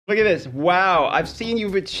Look at this. Wow. I've seen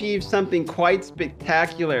you've achieved something quite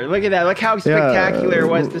spectacular. Look at that. Look how spectacular it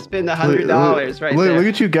was to spend $100 right there. Look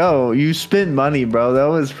at you go. You spent money, bro. That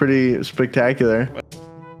was pretty spectacular.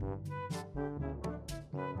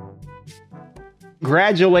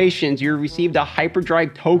 Congratulations. You received a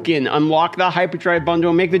Hyperdrive token. Unlock the Hyperdrive bundle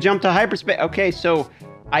and make the jump to hyperspace. Okay, so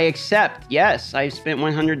I accept. Yes, I spent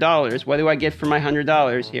 $100. What do I get for my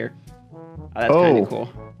 $100 here? Oh, that's kind of cool.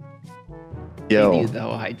 Yo. The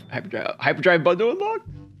whole Hyperdrive bundle unlocked.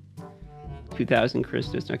 2,000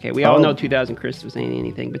 crystals. Okay, we all know 2,000 crystals ain't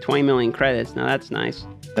anything, but 20 million credits. Now that's nice.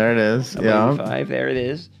 There it is. Yeah. 5. There it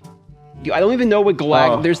is. I don't even know what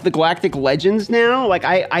there's the Galactic Legends now. Like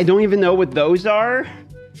I don't even know what those are.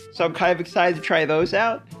 So I'm kind of excited to try those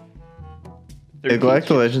out. The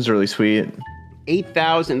Galactic Legends are really sweet.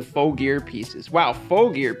 8,000 faux gear pieces. Wow,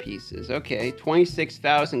 faux gear pieces. Okay,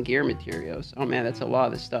 26,000 gear materials. Oh man, that's a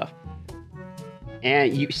lot of stuff.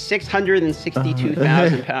 And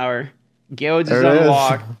 662,000 power. Guilds is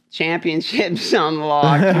unlocked. Championships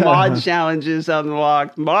unlocked. Mod challenges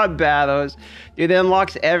unlocked. Mod battles. Dude, it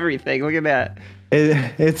unlocks everything. Look at that.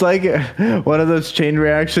 It's like one of those chain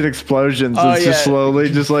reaction explosions. It's just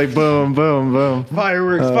slowly, just like boom, boom, boom.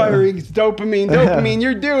 Fireworks, fireworks, dopamine, dopamine.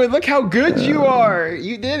 You're doing. Look how good you are.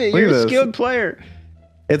 You did it. You're a skilled player.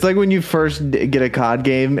 It's like when you first get a COD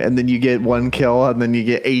game and then you get 1 kill and then you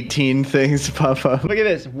get 18 things pop up. Look at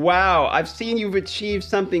this. Wow. I've seen you've achieved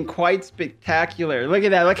something quite spectacular. Look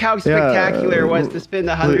at that. Look how spectacular it was to spend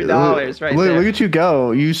 $100 right there. Look at you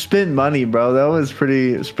go. You spent money, bro. That was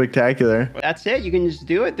pretty spectacular. That's it. You can just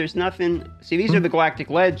do it. There's nothing. See, these are the Galactic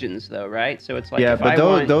Legends though, right? So it's like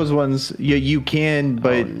those ones, you can,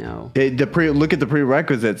 but look at the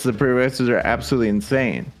prerequisites. The prerequisites are absolutely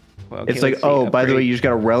insane. Well, okay, it's like, by the way, you just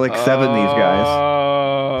got to relic 7 these guys.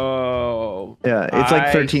 Oh. Yeah, it's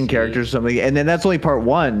like 13 characters or something. And then that's only part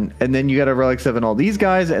 1. And then you got to relic 7 all these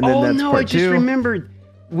guys. And then that's part 2. I just remembered.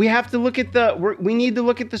 We have to look at we need to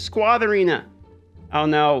look at the squad arena. Oh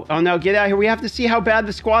no. Oh no, get out here. We have to see how bad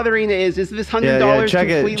the squad arena is. Is this $100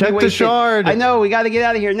 completely Check wasted? the shard. I know, we got to get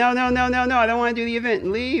out of here. No. I don't want to do the event.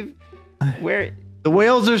 Leave. Where? The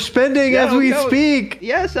whales are spending as we speak.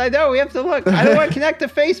 Yes, I know. We have to look. I don't want to connect to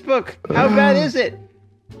Facebook. How bad is it?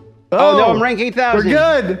 Oh no, I'm rank 8,000. We're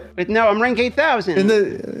good. But no, I'm rank 8,000.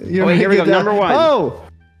 Wait, here we go. Number 1. Oh,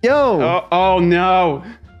 yo. Oh no.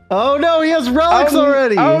 Oh no, he has relics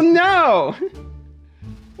already. Oh no.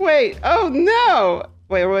 Wait. Oh no.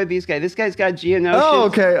 Wait, what are these guys? This guy's got Geonosis. Oh,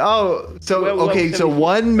 okay. Oh, so so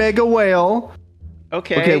 1 mega whale.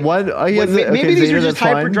 Okay. Maybe these are just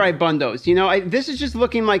Hyperdrive bundles. You know, this is just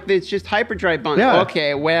looking like it's just Hyperdrive bundles. Yeah.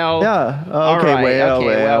 Okay. Well. Yeah. All right.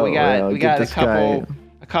 Well, we got a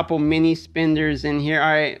couple mini spenders in here. All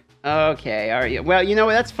right. Okay. All right. Well, you know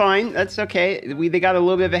what? That's fine. That's okay. They got a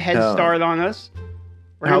little bit of a head start on us.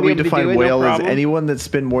 How we define whale is anyone that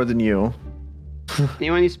spend more than you.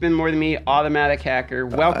 Anyone who spend more than me, automatic hacker.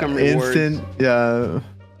 Welcome rewards. Instant.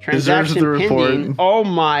 Transaction pending. Oh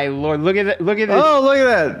my lord! Look at it! Look at this! Oh, look at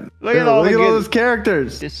that! Look at all those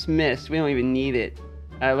characters. Dismissed. We don't even need it.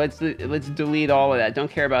 Let's delete all of that. Don't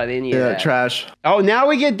care about any of that. Yeah, trash. Oh, now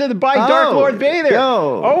we get to buy Dark Lord Vader.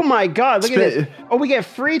 Yo. Oh my God! Look at this. Oh, we get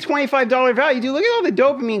free $25 value. Dude, look at all the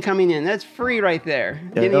dopamine coming in. That's free right there.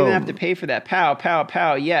 Didn't even have to pay for that. Pow, pow,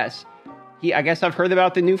 pow. Yes. I guess I've heard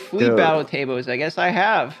about the new fleet battle tables. I guess I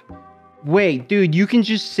have. Wait, dude, you can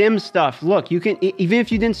just sim stuff. Look, you can, even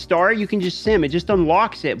if you didn't start, you can just sim. It just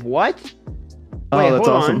unlocks it. What? Wait, that's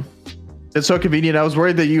awesome. It's so convenient. I was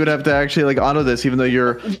worried that you would have to actually like honor this, even though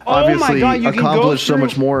you're obviously accomplished so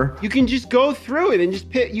much more. You can just go through it and just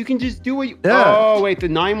pick. You can just do what you. Yeah. Oh wait, the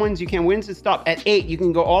 9 ones you can win to stop at 8. You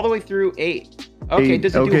can go all the way through 8. Okay,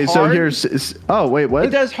 does it do hard? So here's. Oh wait, what?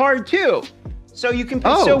 It does hard too. So you can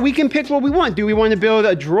pick, so we can pick what we want. Do we want to build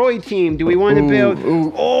a droid team? Do we want to build?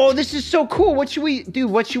 Oh, this is so cool. What should we do?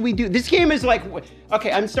 What should we do? This game is like,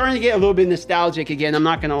 okay, I'm starting to get a little bit nostalgic again. I'm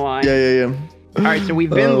not gonna lie. Yeah. All right, so we've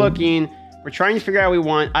been looking. We're trying to figure out what we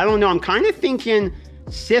want. I don't know. I'm kind of thinking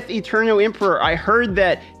Sith Eternal Emperor. I heard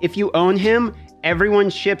that if you own him,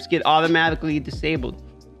 everyone's ships get automatically disabled.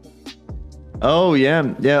 Oh,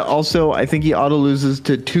 yeah. Yeah, also, I think he auto loses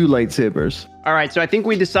to 2 lightsabers. All right, so I think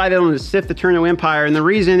we decided on the Sith Eternal Empire, and the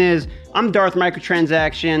reason is I'm Darth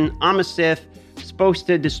Microtransaction. I'm a Sith, supposed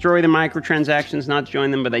to destroy the microtransactions, not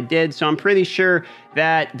join them, but I did. So I'm pretty sure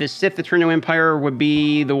that the Sith Eternal Empire would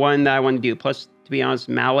be the one that I want to do. Plus, to be honest,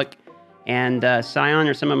 Malik and Scion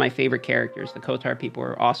are some of my favorite characters. The Kotar people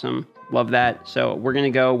are awesome. Love that. So we're going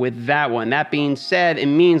to go with that one. That being said, it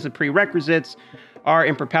means the prerequisites are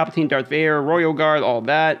Emperor Palpatine, Darth Vader, Royal Guard, all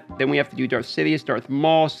that. Then we have to do Darth Sidious, Darth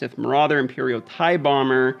Maul, Sith Marauder, Imperial TIE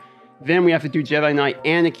Bomber. Then we have to do Jedi Knight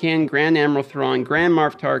Anakin, Grand Admiral Thrawn, Grand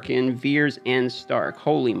Moff Tarkin, Veers, and Stark.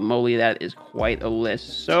 Holy moly, that is quite a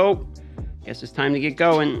list. So, guess it's time to get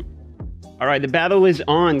going. All right, the battle is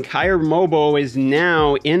on. Kyr Mobo is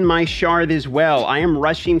now in my shard as well. I am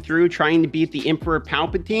rushing through, trying to beat the Emperor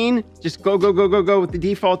Palpatine. Just go, go, go, go, go with the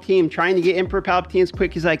default team. Trying to get Emperor Palpatine as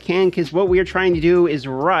quick as I can, because what we are trying to do is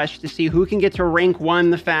rush to see who can get to rank 1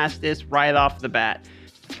 the fastest right off the bat.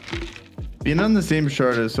 Being on the same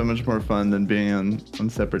shard is so much more fun than being on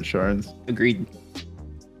separate shards. Agreed.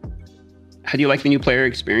 How do you like the new player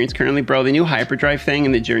experience currently, bro? The new Hyperdrive thing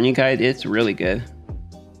and the journey guide, it's really good.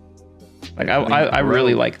 Like, I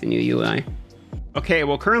really like the new UI. Okay,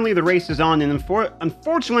 well, currently the race is on, and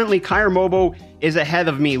unfortunately, Kyr Mobo is ahead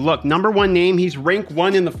of me. Look, #1 name, he's rank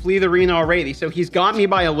 1 in the Fleet Arena already, so he's got me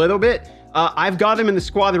by a little bit. I've got him in the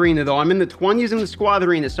Squad Arena, though. I'm in the 20s in the Squad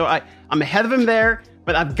Arena, so I'm ahead of him there,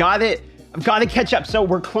 but I've got to catch up. So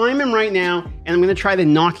we're climbing right now, and I'm going to try to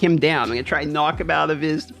knock him down. I'm going to try and knock him out of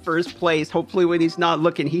his first place, hopefully when he's not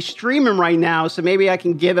looking. He's streaming right now, so maybe I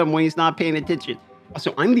can get him when he's not paying attention.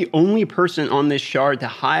 So I'm the only person on this shard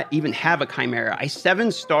to even have a Chimera. I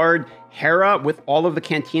 7-starred Hera with all of the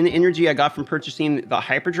Cantina energy I got from purchasing the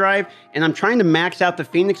Hyperdrive, and I'm trying to max out the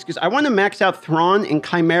Phoenix because I want to max out Thrawn and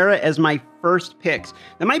Chimera as my first picks.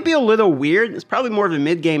 That might be a little weird. It's probably more of a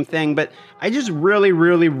mid-game thing, but I just really,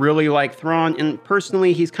 really, really like Thrawn, and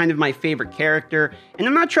personally, he's kind of my favorite character, and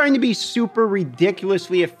I'm not trying to be super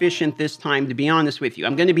ridiculously efficient this time, to be honest with you.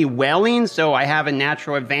 I'm going to be welling, so I have a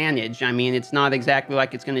natural advantage. I mean, it's not exactly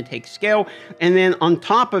like it's going to take skill, and then on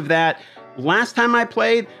top of that, last time I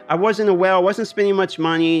played, I wasn't a well, wasn't spending much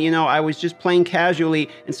money, you know, I was just playing casually,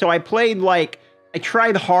 and so I played like, I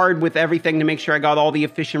tried hard with everything to make sure I got all the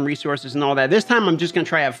efficient resources and all that. This time, I'm just going to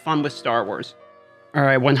try to have fun with Star Wars. All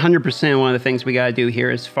right, 100% one of the things we got to do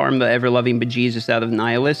here is farm the ever-loving bejesus out of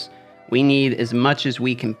Nihilus. We need as much as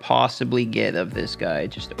we can possibly get of this guy,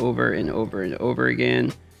 just over and over and over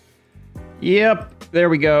again. Yep, there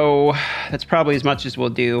we go. That's probably as much as we'll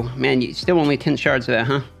do. Man, you still only 10 shards of that,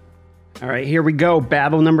 huh? All right, here we go.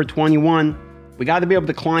 Battle number 21. We got to be able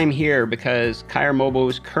to climb here because Kyr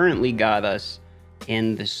Mobo's currently got us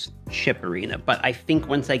in this ship arena. But I think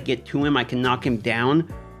once I get to him, I can knock him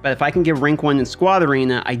down. But if I can get rank 1 in Squad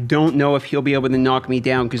Arena, I don't know if he'll be able to knock me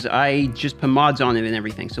down because I just put mods on it and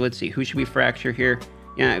everything. So let's see. Who should we fracture here?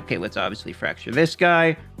 Yeah, okay, let's obviously fracture this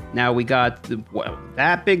guy. Now we got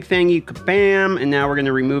that big thingy, kabam, and now we're going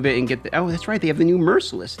to remove it and get the... Oh, that's right. They have the new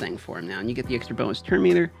Merciless thing for him now, and you get the extra bonus turn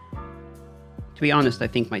meter. To be honest, I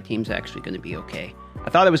think my team's actually going to be okay. I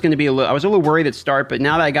thought it was going to be I was a little worried at start, but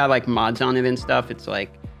now that I got like mods on it and stuff, it's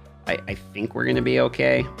like, I think we're going to be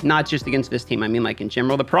okay. Not just against this team, I mean like in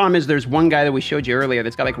general. The problem is there's one guy that we showed you earlier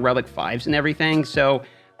that's got like Relic 5s and everything, so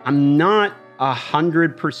I'm not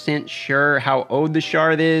 100% sure how old the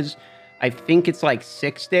shard is. I think it's like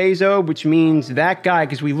 6 days old, which means that guy,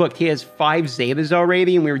 because we looked, he has 5 Zetas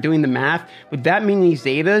already, and we were doing the math. With that many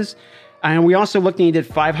Zetas, and we also looked and he did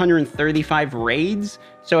 535 raids.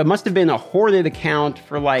 So it must have been a hoarded account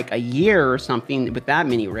for like a year or something with that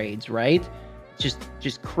many raids, right?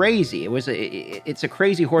 Just crazy. It's a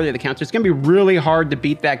crazy hoarded account. So it's going to be really hard to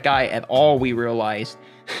beat that guy at all, we realized.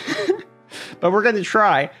 But we're going to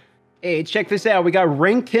try. Hey, check this out. We got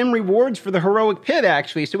rank 10 rewards for the Heroic Pit,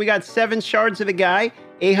 actually. So we got 7 shards of the guy,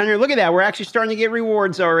 800. Look at that. We're actually starting to get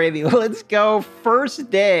rewards already. Let's go.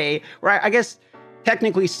 First day. Right, I guess...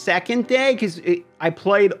 Technically second day, because I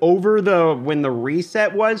played over when the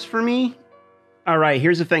reset was for me. All right,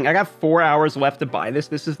 here's the thing. I got 4 hours left to buy this.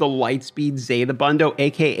 This is the Lightspeed Zeta Bundle,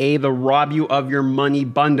 aka the rob you of your money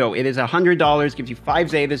bundle. It is $100, gives you 5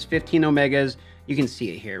 Zetas, 15 Omegas. You can see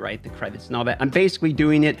it here, right? The credits and all that. I'm basically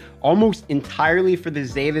doing it almost entirely for the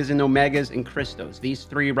Zetas and Omegas and Crystos. These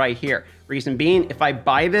 3 right here. Reason being, if I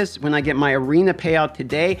buy this, when I get my arena payout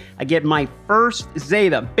today, I get my first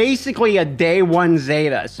Zeta. Basically a day 1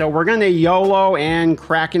 Zeta. So we're going to YOLO and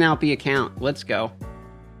cracking out the account. Let's go.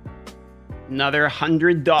 Another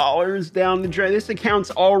 $100 down the drain. This account's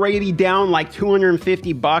already down like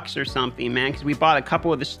 250 bucks or something, man, because we bought a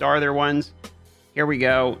couple of the starter ones. Here we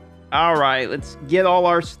go. All right, let's get all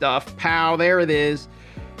our stuff. Pow, there it is.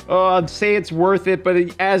 Oh, I'd say it's worth it, but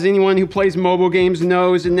as anyone who plays mobile games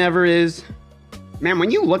knows, it never is. Man,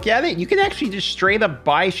 when you look at it, you can actually just straight up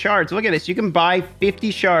buy shards. Look at this. You can buy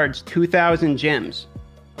 50 shards, 2,000 gems.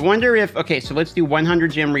 I wonder if... Okay, so let's do 100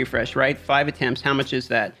 gem refresh, right? 5 attempts. How much is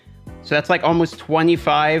that? So that's like almost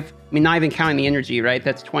 25. I mean, not even counting the energy, right?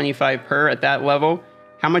 That's 25 per at that level.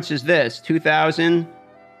 How much is this? 2,000...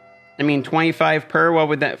 I mean, 25 per, what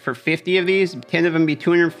would that, for 50 of these? 10 of them be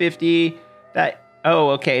 250. That, oh,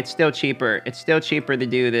 okay, it's still cheaper. It's still cheaper to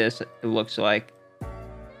do this, it looks like.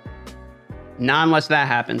 Not unless that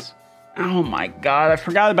happens. Oh my God, I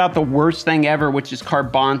forgot about the worst thing ever, which is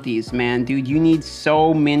Carbontes, man. Dude, you need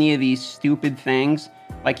so many of these stupid things.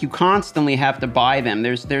 Like, you constantly have to buy them.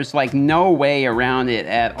 There's like no way around it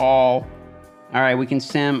at all. All right, we can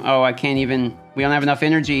sim. Oh, I can't even, we don't have enough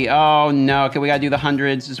energy. Oh no, okay, we gotta do the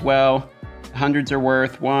hundreds as well. The hundreds are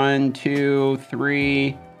worth 1, 2,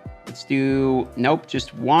 3. Let's do, nope,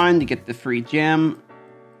 just 1 to get the free gem.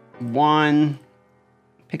 1,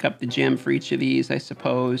 pick up the gem for each of these, I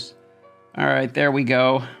suppose. All right, there we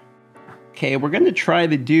go. Okay, we're gonna try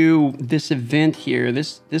to do this event here.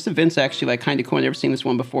 This event's actually like kind of cool. I've never seen this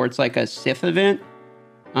one before. It's like a Sith event.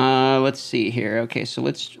 Let's see here. Okay, so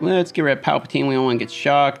let's get rid of Palpatine. We don't want to get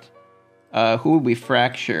shocked. Who would we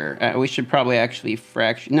fracture? We should probably actually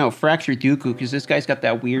fracture Dooku, because this guy's got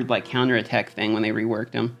that weird like counterattack thing when they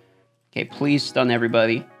reworked him. Okay, please stun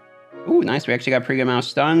everybody. Ooh, nice. We actually got a pretty good amount of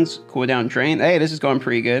stuns. Cooldown drain. Hey, this is going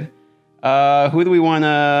pretty good. Who do we want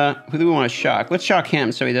to shock? Let's shock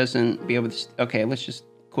him so he doesn't be able to. Okay, let's just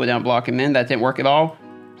cooldown block him in. That didn't work at all.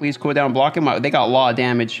 Please cooldown block him. They got a lot of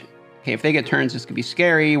damage. Okay, if they get turns, this could be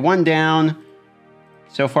scary. 1 down.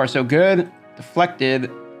 So far, so good. Deflected.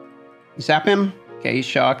 Zap him. Okay, he's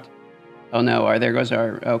shocked. Oh no, there goes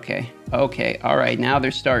our, okay. Okay, all right, now they're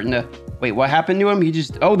starting to, wait, what happened to him? He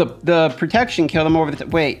just, oh, the protection killed him over the,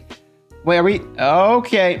 wait, are we,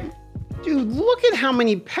 okay. Dude, look at how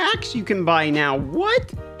many packs you can buy now.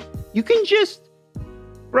 What? You can just,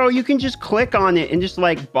 bro, you can just click on it and just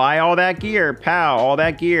like buy all that gear. Pow, all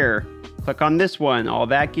that gear. Click on this one, all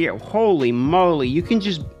that gear. Holy moly, you can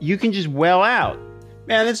just well out.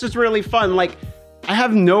 Man, this is really fun. Like, I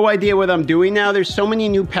have no idea what I'm doing now. There's so many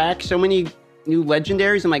new packs, so many new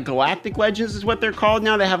legendaries, and like galactic legends is what they're called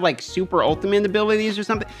now. They have like super ultimate abilities or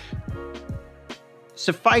something.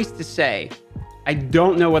 Suffice to say, I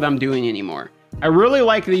don't know what I'm doing anymore. I really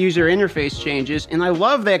like the user interface changes, and I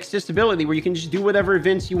love the accessibility where you can just do whatever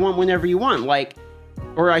events you want whenever you want. Like,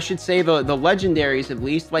 or I should say the legendaries at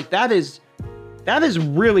least. Like, that is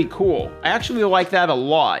really cool. I actually like that a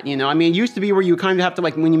lot, you know? I mean, it used to be where you kind of have to,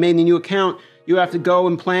 like, when you made a new account, you have to go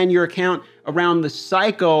and plan your account around the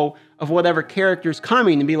cycle of whatever character's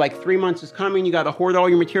coming and be like 3 months is coming, you got to hoard all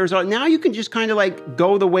your materials out. Now you can just kind of like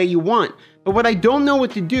go the way you want. But what I don't know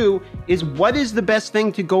what to do is what is the best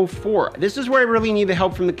thing to go for? This is where I really need the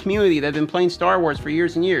help from the community that have been playing Star Wars for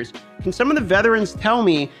years and years. Can some of the veterans tell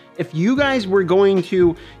me if you guys were going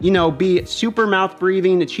to, you know, be super mouth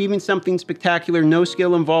breathing, achieving something spectacular, no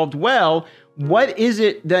skill involved, well, what is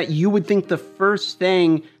it that you would think the first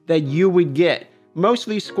thing that you would get?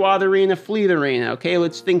 Mostly squad arena, fleet arena. Okay,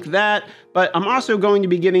 let's think that. But I'm also going to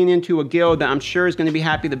be getting into a guild that I'm sure is going to be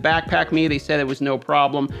happy to backpack me. They said it was no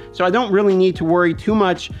problem. So I don't really need to worry too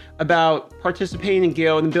much about participating in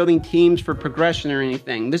guild and building teams for progression or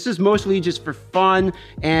anything. This is mostly just for fun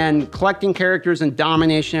and collecting characters and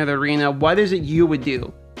domination of the arena. What is it you would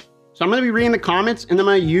do? So I'm going to be reading the comments and I'm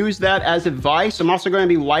going to use that as advice. I'm also going to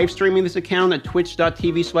be live streaming this account at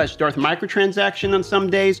twitch.tv/Darth Microtransaction on some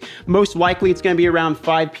days. Most likely it's going to be around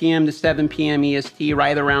 5 p.m. to 7 p.m. EST,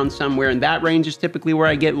 right around somewhere in that range is typically where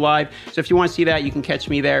I get live. So if you want to see that, you can catch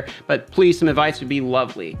me there. But please, some advice would be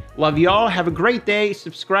lovely. Love y'all. Have a great day.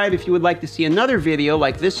 Subscribe if you would like to see another video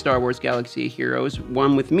like this Star Wars Galaxy of Heroes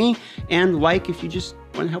one with me. And like if you just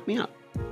want to help me out.